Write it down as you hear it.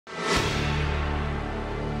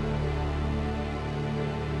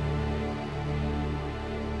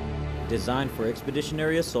Designed for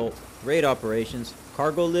expeditionary assault, raid operations,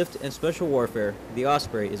 cargo lift, and special warfare, the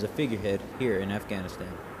Osprey is a figurehead here in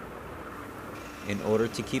Afghanistan. In order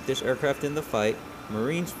to keep this aircraft in the fight,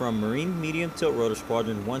 Marines from Marine Medium Tiltrotor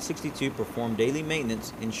Squadron 162 perform daily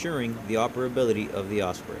maintenance, ensuring the operability of the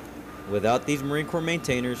Osprey. Without these Marine Corps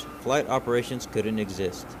maintainers, flight operations couldn't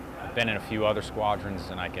exist. I've been in a few other squadrons,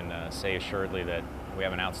 and I can say assuredly that we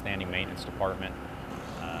have an outstanding maintenance department.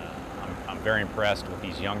 I'm very impressed with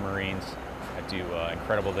these young Marines that do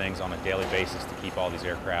incredible things on a daily basis to keep all these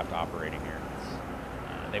aircraft operating here.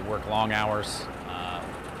 They work long hours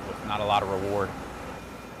with not a lot of reward.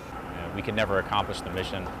 We could never accomplish the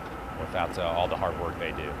mission without all the hard work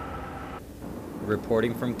they do.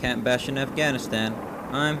 Reporting from Camp Bastion, Afghanistan,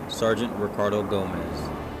 I'm Sergeant Ricardo Gomez.